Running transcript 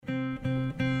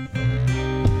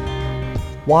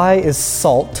Why is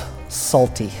salt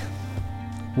salty?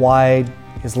 Why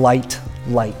is light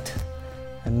light?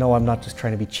 And no, I'm not just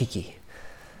trying to be cheeky.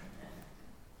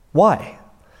 Why?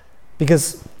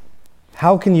 Because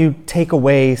how can you take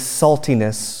away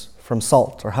saltiness from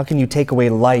salt? Or how can you take away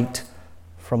light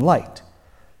from light?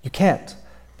 You can't,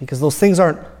 because those things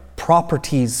aren't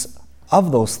properties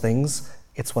of those things,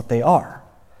 it's what they are.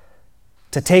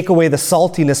 To take away the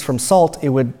saltiness from salt, it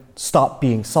would stop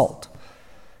being salt.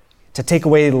 To take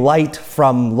away light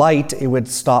from light, it would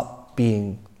stop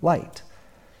being light.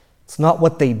 It's not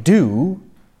what they do,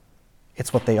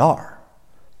 it's what they are.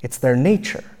 It's their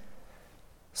nature.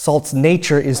 Salt's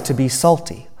nature is to be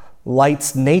salty.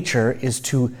 Light's nature is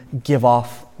to give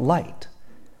off light.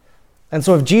 And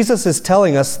so if Jesus is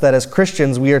telling us that as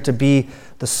Christians we are to be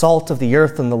the salt of the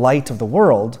earth and the light of the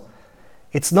world,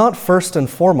 it's not first and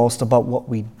foremost about what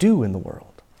we do in the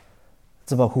world.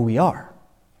 It's about who we are.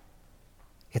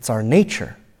 It's our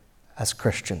nature as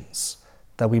Christians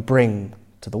that we bring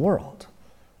to the world.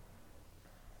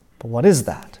 But what is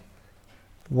that?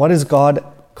 What is God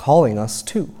calling us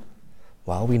to?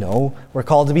 Well, we know we're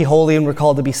called to be holy and we're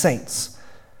called to be saints.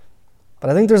 But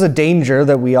I think there's a danger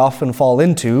that we often fall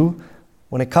into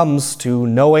when it comes to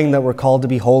knowing that we're called to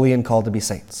be holy and called to be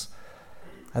saints.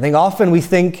 I think often we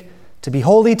think to be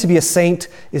holy, to be a saint,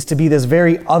 is to be this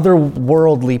very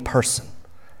otherworldly person.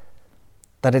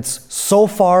 That it's so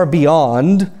far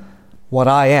beyond what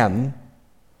I am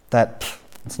that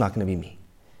it's not going to be me.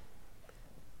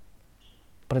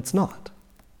 But it's not.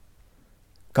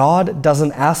 God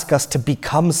doesn't ask us to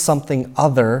become something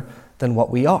other than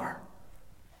what we are.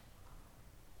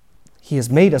 He has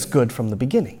made us good from the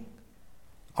beginning.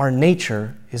 Our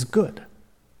nature is good.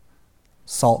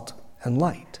 Salt and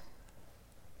light.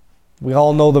 We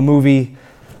all know the movie,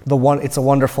 It's a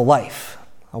Wonderful Life.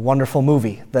 A wonderful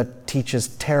movie that teaches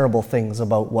terrible things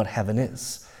about what heaven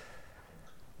is.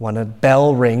 When a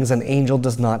bell rings, an angel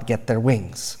does not get their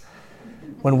wings.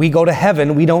 When we go to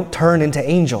heaven, we don't turn into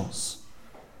angels.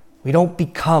 We don't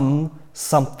become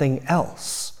something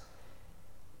else.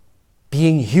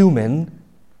 Being human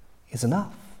is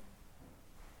enough.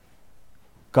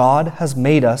 God has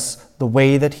made us the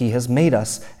way that He has made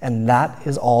us, and that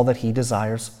is all that He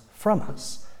desires from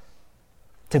us.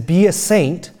 To be a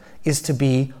saint is to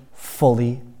be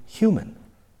fully human.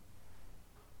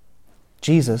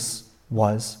 Jesus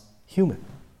was human.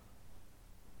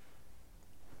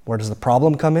 Where does the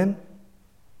problem come in?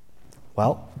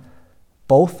 Well,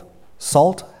 both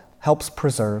salt helps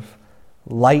preserve,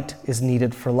 light is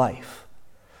needed for life.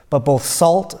 But both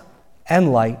salt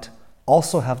and light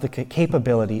also have the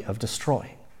capability of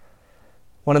destroying.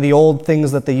 One of the old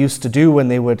things that they used to do when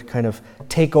they would kind of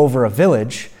take over a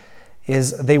village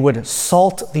is they would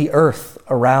salt the earth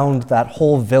around that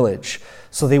whole village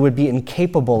so they would be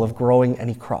incapable of growing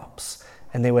any crops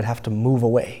and they would have to move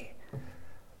away.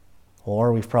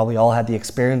 Or we've probably all had the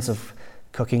experience of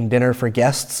cooking dinner for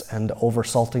guests and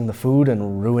oversalting the food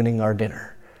and ruining our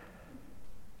dinner.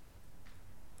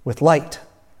 With light,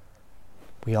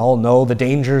 we all know the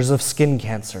dangers of skin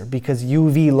cancer because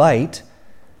UV light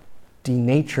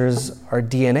denatures our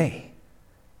DNA.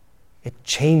 It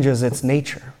changes its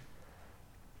nature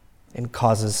and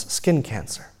causes skin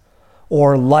cancer.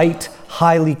 Or light,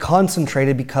 highly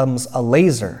concentrated, becomes a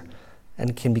laser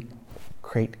and can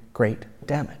create great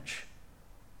damage.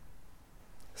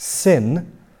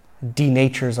 Sin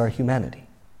denatures our humanity.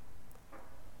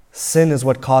 Sin is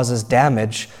what causes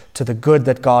damage to the good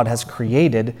that God has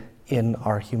created in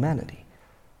our humanity.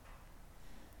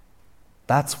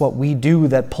 That's what we do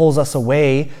that pulls us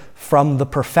away from the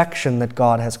perfection that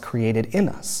God has created in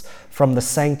us, from the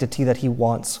sanctity that He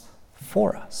wants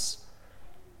for us.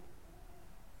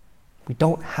 We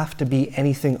don't have to be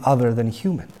anything other than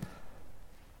human,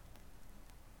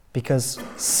 because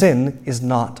sin is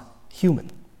not human.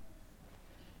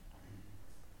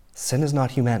 Sin is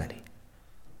not humanity.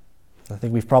 I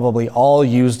think we've probably all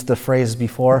used the phrase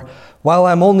before, "Well,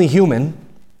 I'm only human."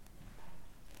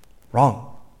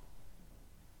 Wrong.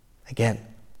 Again,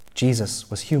 Jesus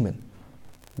was human.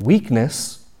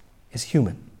 Weakness is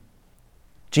human.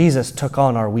 Jesus took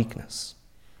on our weakness.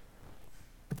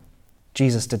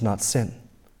 Jesus did not sin.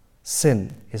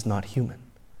 Sin is not human.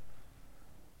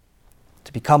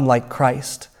 To become like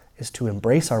Christ is to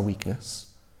embrace our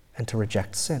weakness and to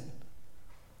reject sin.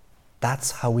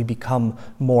 That's how we become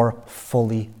more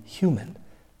fully human,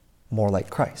 more like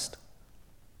Christ.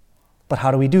 But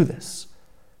how do we do this?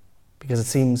 Because it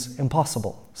seems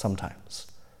impossible sometimes.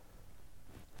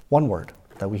 One word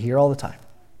that we hear all the time: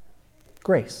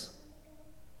 grace.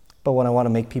 But when I want to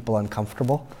make people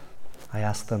uncomfortable, I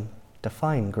ask them,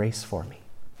 define grace for me.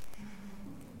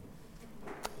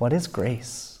 what is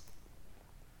grace?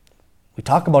 We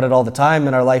talk about it all the time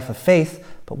in our life of faith,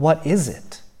 but what is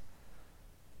it?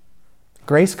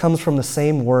 Grace comes from the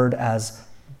same word as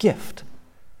gift.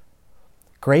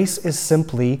 Grace is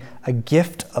simply a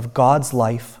gift of God's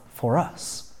life for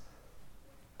us.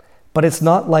 But it's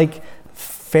not like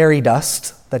fairy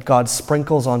dust that God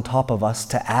sprinkles on top of us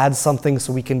to add something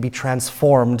so we can be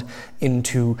transformed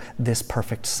into this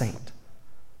perfect saint.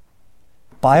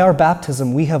 By our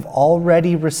baptism, we have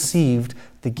already received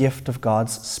the gift of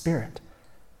God's Spirit.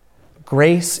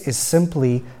 Grace is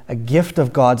simply a gift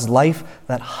of God's life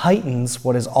that heightens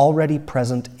what is already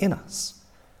present in us.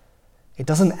 It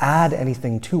doesn't add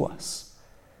anything to us.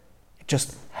 It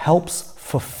just helps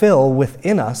fulfill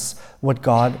within us what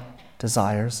God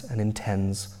desires and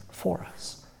intends for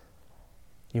us.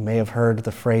 You may have heard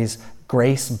the phrase,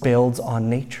 grace builds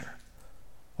on nature,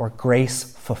 or grace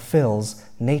fulfills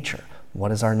nature.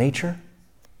 What is our nature?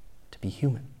 To be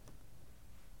human.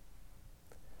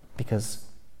 Because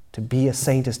to be a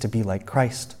saint is to be like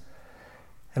Christ.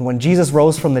 And when Jesus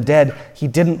rose from the dead, he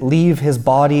didn't leave his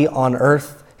body on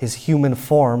earth, his human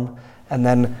form, and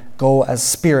then go as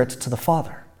spirit to the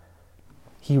Father.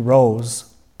 He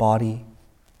rose body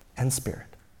and spirit.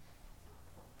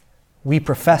 We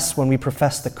profess, when we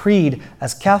profess the creed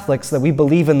as Catholics, that we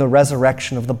believe in the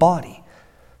resurrection of the body.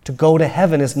 To go to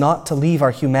heaven is not to leave our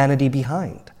humanity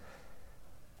behind.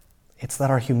 It's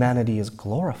that our humanity is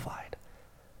glorified.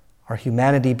 Our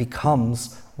humanity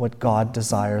becomes what God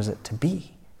desires it to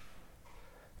be.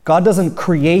 God doesn't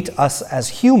create us as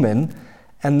human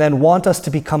and then want us to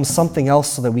become something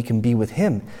else so that we can be with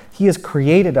him. He has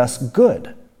created us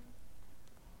good.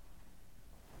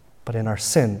 But in our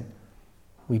sin,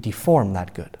 we deform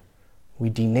that good. We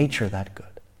denature that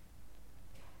good.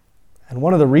 And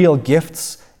one of the real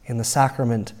gifts in the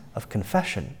sacrament of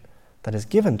confession that is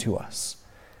given to us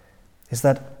is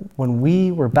that when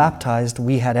we were baptized,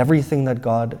 we had everything that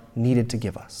God needed to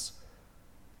give us.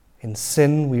 In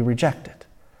sin, we reject it.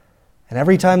 And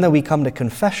every time that we come to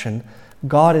confession,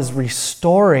 God is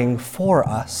restoring for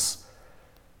us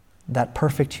that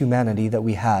perfect humanity that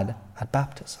we had at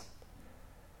baptism.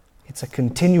 It's a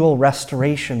continual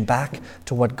restoration back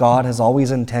to what God has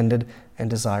always intended and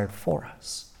desired for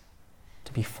us,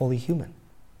 to be fully human,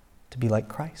 to be like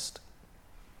Christ.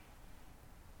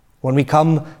 When we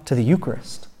come to the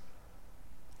Eucharist,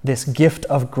 this gift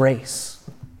of grace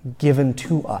given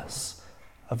to us,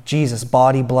 of Jesus'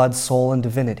 body, blood, soul, and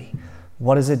divinity,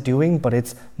 what is it doing? But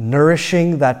it's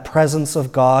nourishing that presence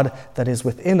of God that is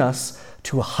within us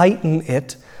to heighten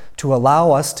it, to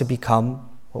allow us to become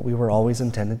what we were always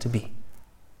intended to be,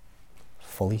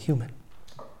 fully human.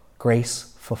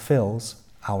 Grace fulfills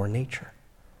our nature.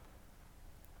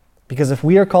 Because if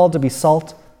we are called to be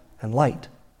salt and light,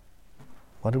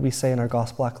 what did we say in our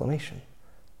gospel acclamation?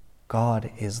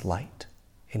 God is light.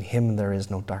 In him there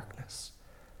is no darkness.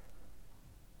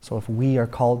 So if we are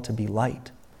called to be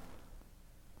light,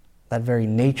 that very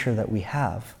nature that we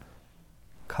have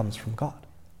comes from God.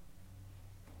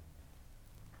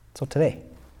 So today,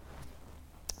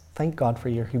 thank God for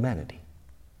your humanity.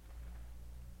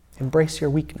 Embrace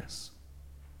your weakness,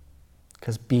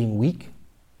 because being weak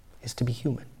is to be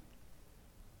human.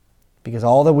 Because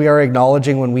all that we are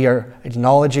acknowledging when we are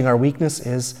acknowledging our weakness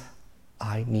is,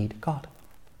 I need God.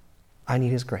 I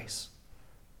need his grace.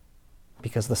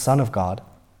 Because the Son of God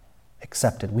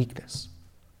accepted weakness,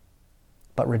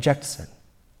 but rejects sin.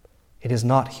 It is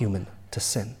not human to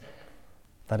sin.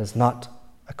 That is not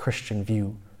a Christian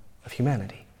view of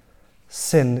humanity.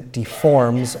 Sin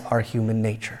deforms our human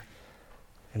nature,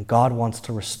 and God wants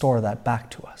to restore that back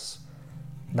to us.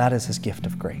 That is his gift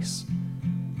of grace.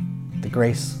 The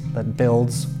grace that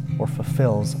builds or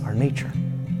fulfills our nature,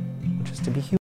 which is to be human.